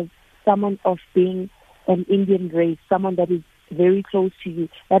person as someone of being an Indian race, someone that is very close to you.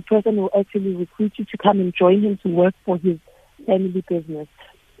 That person will actually recruit you to come and join him to work for his family business.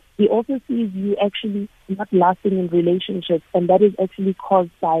 He also sees you actually not lasting in relationships, and that is actually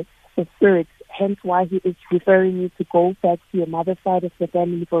caused by the spirits, hence why he is referring you to go back to your mother's side of the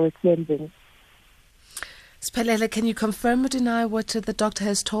family for a cleansing. Spelele, can you confirm or deny what the doctor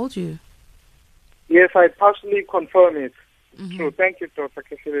has told you? Yes, I partially confirm it. So thank you, Dr.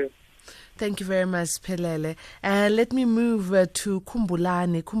 Khehlelezi. Thank you very much, Spelele. Let me move to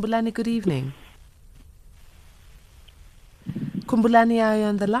Kumbulani. Kumbulani, good evening. Kumbulani, are you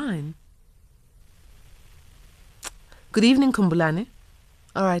on the line? Good evening, Kumbulani.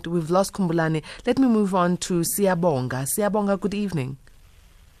 All right, we've lost Kumbulani. Let me move on to Siyabonga. Siyabonga, good evening.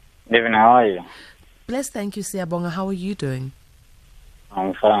 Good evening, how are you? Blessed, thank you, Siyabonga. How are you doing?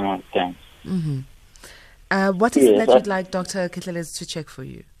 I'm fine, thanks. What is it that you'd like Dr. Khehlelezi to check for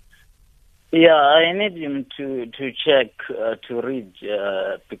you? Yeah, I need him to check, to read,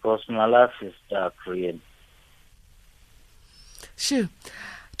 because my life is dark, really. Sure.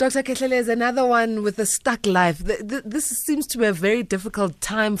 Dr. Khehlelezi, another one with a stuck life. This seems to be a very difficult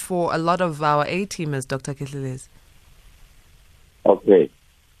time for a lot of our A-teamers, Dr. Khehlelezi. Okay.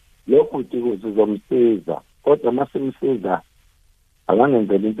 Lokhu sizomsiza kodwa masimsiza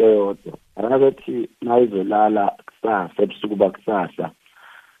akangenzela into eyodwa. Akabethi nayizolala kusasa ebusuku bakusasa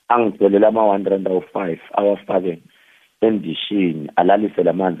angitholele ama-R105 awafake endishini alalise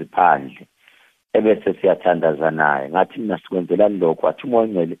lamanzi phandle ebese siyathandaza naye. Ngathi mina sikwenzelani lokho? Wathi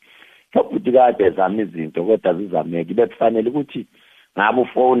uMongcwele futhi kade zama izinto kodwa zizameki bekufanele ukuthi ngabe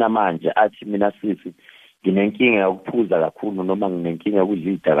ufona manje athi mina sisi nginenkinga yokuphuza kakhulu noma nginenkinga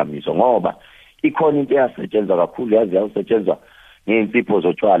yokudla idakamizwa, ngoba ikhona into eyasetshenzwa kakhulu, yazi yasetshenzwa ngeimpipho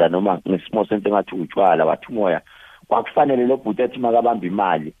zotshwala noma ngesimo sento engathi utshwala. Wathi umoya kwakufanele lo bhuti ethi makabamba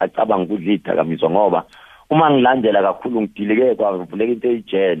imali acabanga ukudla idakamizwa, ngoba uma ngilandela kakhulu ngidilike kwavuleka into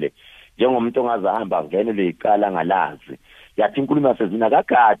ejele njengomuntu ongazahamba ngene leyiqala ngalazi. Yathi inkulumo yasezina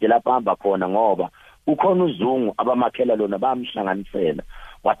kakade lapha hamba khona ngoba ukhona uzungu abamakhela lona bamhlanganisela.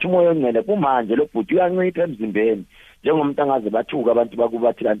 Wathi umoya ongcwele kumanje lo bhuti uyancipha emzimbeni njengomuntu angaze bathuka abantu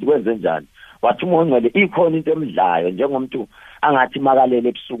bakubathi kanti kwenze njani. Wathi umoya ongcwele ikhona into emdlayo njengomuntu angathi makalele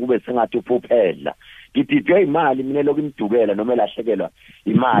ebusuku bese ngathi uphuphela. Ngididwe imali mina lokimdukela noma elahlekelwa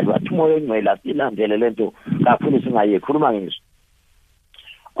imali. Wathi umoya ongcwele asilandele lento kakhulu singayikhuluma ngisho.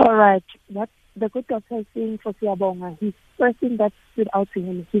 All right, what the good doctor is saying for Siyabonga, his first thing that stood out to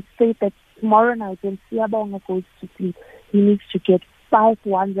him, he said that tomorrow night when Siyabonga goes to sleep, he needs to get 5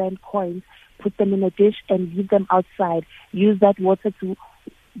 1-rand coins, put them in a dish and leave them outside. Use that water to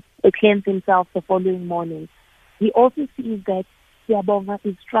cleanse himself the following morning. He also sees that Siyabonga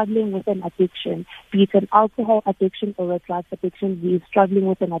is struggling with an addiction, be it an alcohol addiction or a drug addiction. He is struggling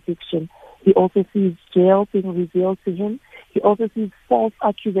with an addiction. He also sees jail being revealed to him. He also sees false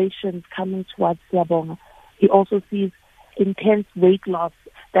accusations coming towards Siyabonga. He also sees intense weight loss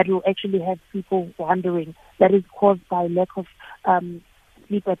that will actually have people wondering. That is caused by lack of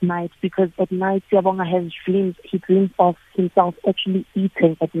sleep at night, because at night Siyabonga has dreams. He dreams of himself actually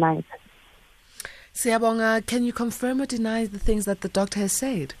eating at night. Siyabonga, can you confirm or deny the things that the doctor has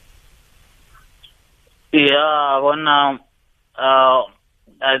said? Yeah,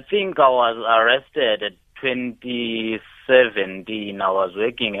 I think I was arrested at 2017. I was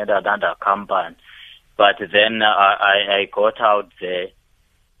working at another company, but then I got out there.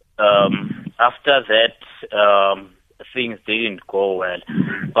 After that, things didn't go well.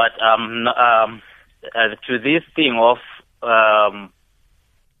 But to this thing of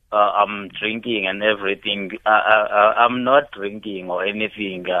I'm drinking and everything, I'm not drinking or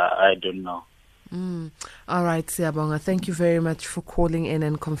anything. I don't know. All right, Siyabonga. Thank you very much for calling in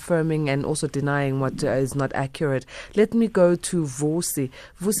and confirming and also denying what is not accurate. Let me go to Vusi.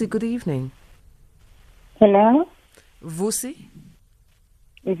 Vusi, good evening. Hello? Vusi?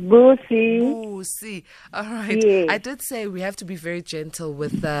 It's Vusi. Vusi. All right. Yes. I did say we have to be very gentle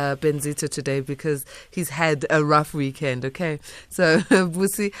with Benzito today because he's had a rough weekend, okay? So,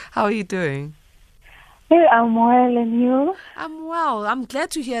 Vusi, how are you doing? Hey, I'm well, and you? I'm well. I'm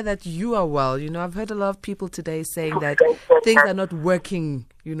glad to hear that you are well. You know, I've heard a lot of people today saying that things are not working,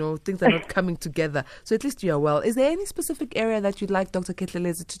 you know, things are not coming together. So at least you are well. Is there any specific area that you'd like Dr.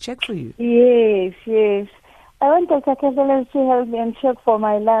 Khehlelezi to check for you? Yes. I want Dr. Khehlelezi to help me and check for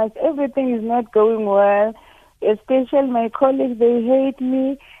my life. Everything is not going well, especially my colleagues, they hate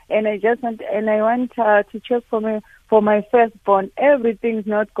me, and I want to check for my firstborn. Everything's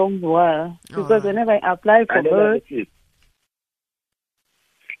not going well because whenever I apply for birth.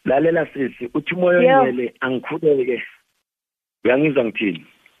 Lalela sisi uthi moyo ngele angikhuleke uyangizwa ngithini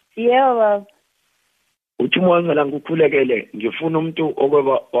baba uthi moyo ngela ngikukhulekele ngifuna umuntu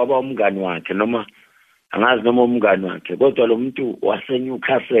waba umngani wakhe noma angazi noma umngani wakhe kodwa lo muntu wase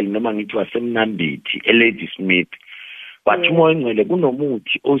Newcastle noma ngithi wasemnambithi eLady Smith wathi moyo ngele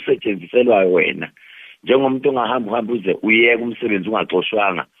kunomuthi osetshenziselwayo wena njengomuntu ongahamba uze uyeke umsebenzi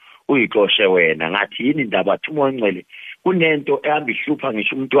ungaxoshwanga uyixoshe wena ngathi yini indaba thumo ngcele kunento ehamba ihlupha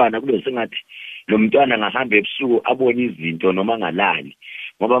ngisho umntwana kube sengathi lo mntwana ngahamba ebusuku abone izinto noma ngalali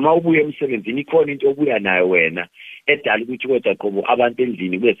ngoba mawubuye emsebenzini ikhona into obuya nayo wena edala ukuthi kodwa qobo abantu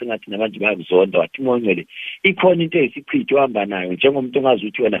endlini kube sengathi nabantu bayakuzonda wathi ngcele ikhona into eyisichitho ohamba nayo njengomuntu ongazi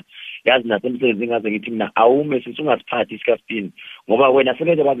ukuthi wena yazi nasemsebenzini ngaze ngithi mina awume sisungasiphathi isikafini ngoba wena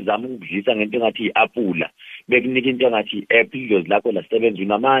sebenza bakuzama ukudlisa ngento engathi iapula bekunika into engathi ephilos lakho lasebenza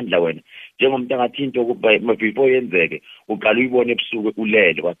unamandla wena njengomuntu engathi into before yenzeke uqala uyibone ebusuku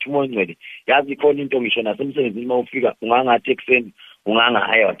ulele wathi ngcele yazi ikhona into ngisho nasemsebenzini mawufika ungangathi ekseni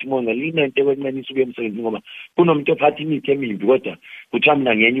ungangahaya wathi ngcele inento ekwenqenisa ukuya emsebenzini ngoba kunomuntu ophatha imithi emimbi kodwa kuthiwa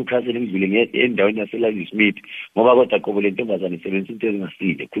mina ngeNewcastle ngidlule endaweni yaseLady Smith ngoba kodwa qobo le ntombazane isebenzisa into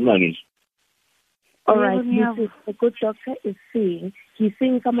ezingasile khuluma ngizwe. All right, this is a good doctor is seeing. He's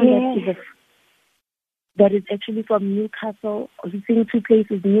seeing someone that is actually from Newcastle. He's seeing two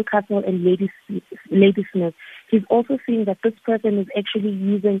places, Newcastle and Lady Smith. He's also seeing that this person is actually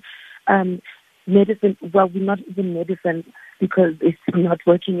using medicine. Well, not even medicine because it's not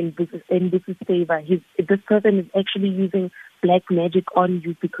working in Busi's favor. This person is actually using black magic on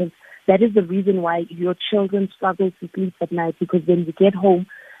you because that is the reason why your children struggle to sleep at night, because when you get home,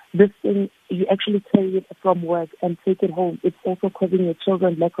 this thing, you actually carry it from work and take it home. It's also causing your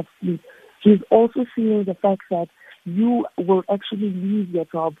children lack of sleep. He's also seeing the fact that you will actually leave your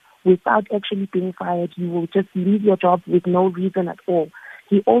job without actually being fired. You will just leave your job with no reason at all.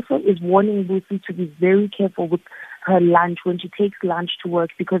 He also is warning Lucy to be very careful with her lunch when she takes lunch to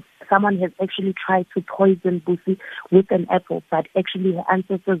work, because someone has actually tried to poison Lucy with an apple, but actually her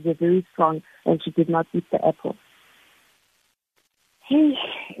ancestors were very strong and she did not eat the apple. Hey,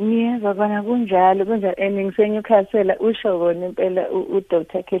 ngiyezwa kona kunjalo ngiseNewcastle usho kona impela uDr.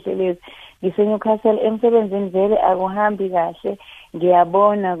 Khehlelezi ngiseNewcastle emsebenzini vele akuhambi kahle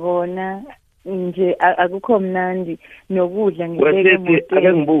ngiyabona kona nje akukho mnandi nokudla ngibeke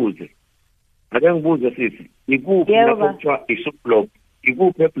emotweni ake ngibuze sisi ikuphi lapho kuthiwa isublock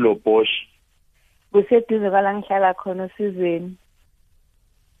ikuphi eBlobosh kuseduze kwala ngihlala khona osizweni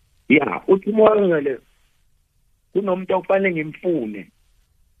uthi ngale kunomuntu ofanele ngimfune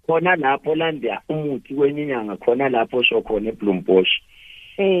khona lapho landa umuthi kwenyinyanga khona lapho osho khona eBlobosh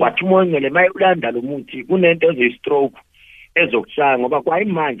wathi ngale mayulanda lo muthi kunento ezistroke ezokushaya ngoba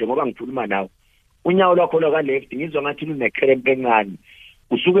kwayimanje ngoba ngikhuluma nawe unyawo lwakho lwa left ngizwa ngathi lunecramp encane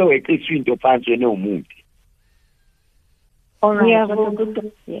usuke weqiswa into phansi wena umuntu. All right,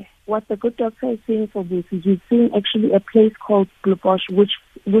 what the good doctor is saying for this is he's seeing actually a place called Bluebosh, which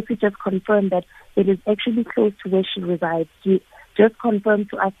Lucy just confirmed that it is actually close to where she resides. She just confirmed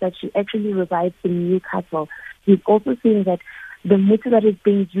to us that she actually resides in Newcastle. He's also saying that the method that is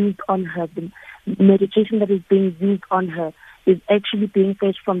being used on her, the medication that is being used on her, is actually being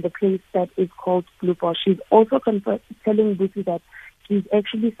fetched from the place that is called Bluebosh. She's also telling Lucy that she's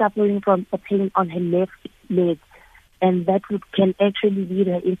actually suffering from a pain on her left leg, and that can actually lead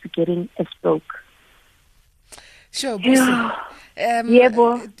her into getting a stroke. Sure, you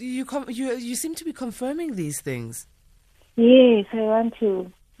seem to be confirming these things. Yes, I want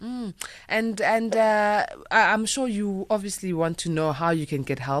to. And I'm sure you obviously want to know how you can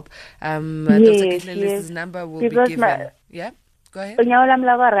get help. Dr. Khehlelezi's number will be given. Yeah, go ahead. Unyawo lami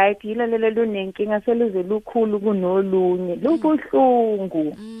laba right yilo lelo lunenkinga seluze lukhulu kunolunye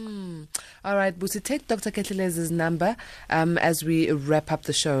lubuhlungu. All right, Busi, take Dr. Khehlelezi's number as we wrap up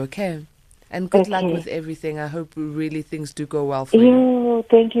the show, okay? And good luck with everything. I hope really things do go well for you.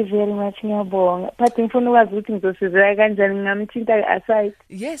 Thank you very much, ngiyabonga. But ngifuna ukwazi ukuthi ngizosizeka kanjani ngamthinta aside.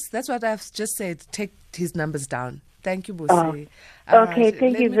 Yes, that's what I've just said. Take his numbers down. Thank you, Busi. Okay,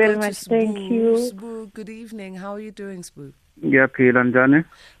 thank you very much. Thank you. Sbu, good evening. How are you doing, Sbu? Ngiyaphila njani?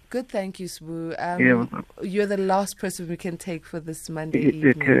 Good, thank you, Sbu. Yeah. You're the last person we can take for this Monday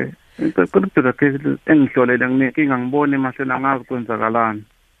evening. Okay. Kodwa ke engihlolele nginenkinga ngibone masela ngazi kwenzakalani.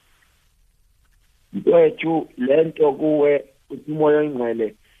 Wethu lento kuwe uthi umoya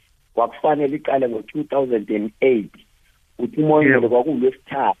oyingcwele kwakufanele iqale ngo-2008 uthi umoya oyingcwele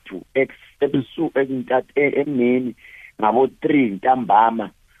kwakulwesithathu ebusuku emini ngabo-3 ntambama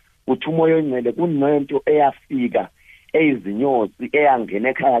uthi umoya oyingcwele kunento eyafika eyizinyosi eyangena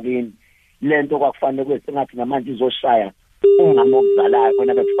ekhaya kini lento kwakufanele kwesengathi namanje izoshaya umama okuzalayo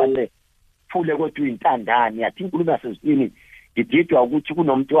kona bekufanele phule kodwa uyintandane yathi inkulumo yasezwini ngididwa ukuthi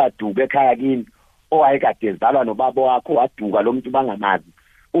kunomuntu waduka ekhaya kini owayekade ezalwa nobaba wakho waduka lo muntu bangamazi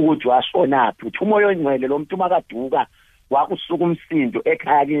ukuthi washonaphi uthi umoya oyingcwele lo muntu makaduka wakusuka umsindo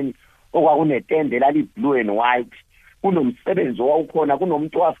ekhaya kini okwakunetende lali-blue and white kunomsebenzi owawukhona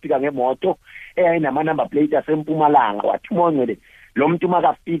kunomuntu owafika ngemoto eyayinama number plate asempumalanga wathi umoya oyingcwele lo muntu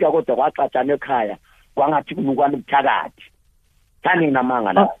makafika kodwa kwaxatshana ekhaya kwangathi kunukwana ubuthakathi thani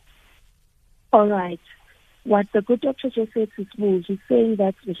namanga la. All right. What the good doctor just said to Smooth, he's saying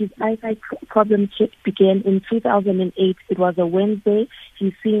that his eyesight problems began in 2008. It was a Wednesday.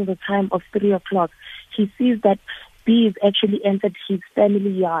 He's seeing the time of 3 o'clock. He sees that bees actually entered his family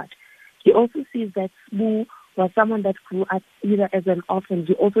yard. He also sees that Smooth was someone that grew up either as an orphan.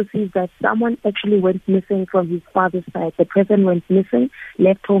 He also sees that someone actually went missing from his father's side. The person went missing,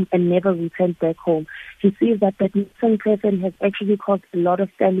 left home, and never returned back home. He sees that missing person has actually caused a lot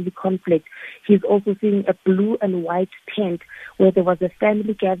of family conflict. He's also seeing a blue and white tent where there was a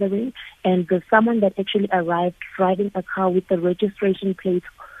family gathering, and there's someone that actually arrived driving a car with the registration plate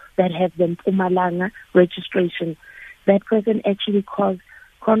that has the Mpumalanga registration. That person actually caused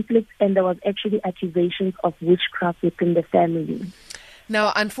conflict, and there was actually accusations of witchcraft within the family.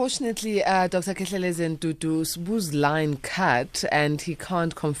 Now, unfortunately, Dr. Khehlelezi and Dudu, Sbu's line cut, and he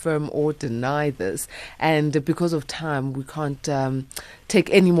can't confirm or deny this. And because of time, we can't take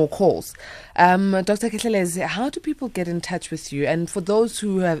any more calls. Dr. Khehlelezi, how do people get in touch with you? And for those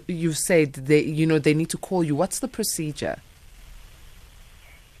who have, you've said they need to call you, what's the procedure?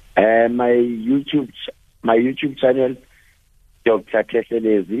 My YouTube channel, Dr.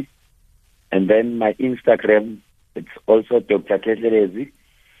 Khehlelezi, and then my Instagram, it's also Dr. Khehlelezi,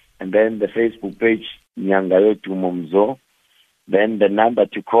 and then the Facebook page, Nyangayo Tumomzo. Then the number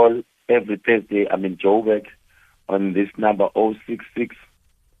to call every Thursday, I'm in Joburg, on this number 066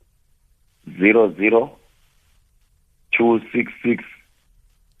 00 266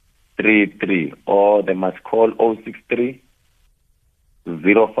 33, or they must call 063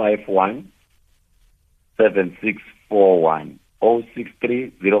 051 7641. 063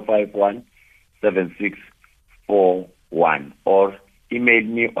 051 7641, or email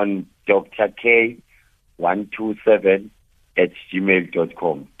me on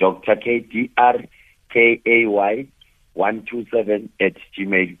drk127@gmail.com. Dr. K DRKAY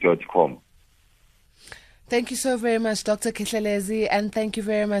 127@gmail.com. Thank you so very much, Dr. Khehlelezi, and thank you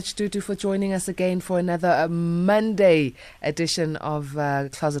very much, Dudu, for joining us again for another Monday edition of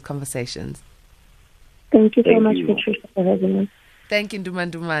Closet Conversations. Thank you so much, Patricia, for having us. Thank you,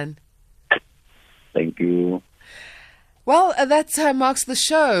 Duman. Thank you. Well, that marks the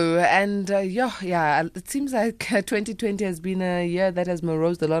show, and it seems like 2020 has been a year that has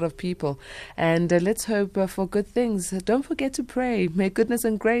morosed a lot of people, and let's hope for good things. Don't forget to pray. May goodness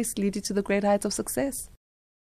and grace lead you to the great heights of success.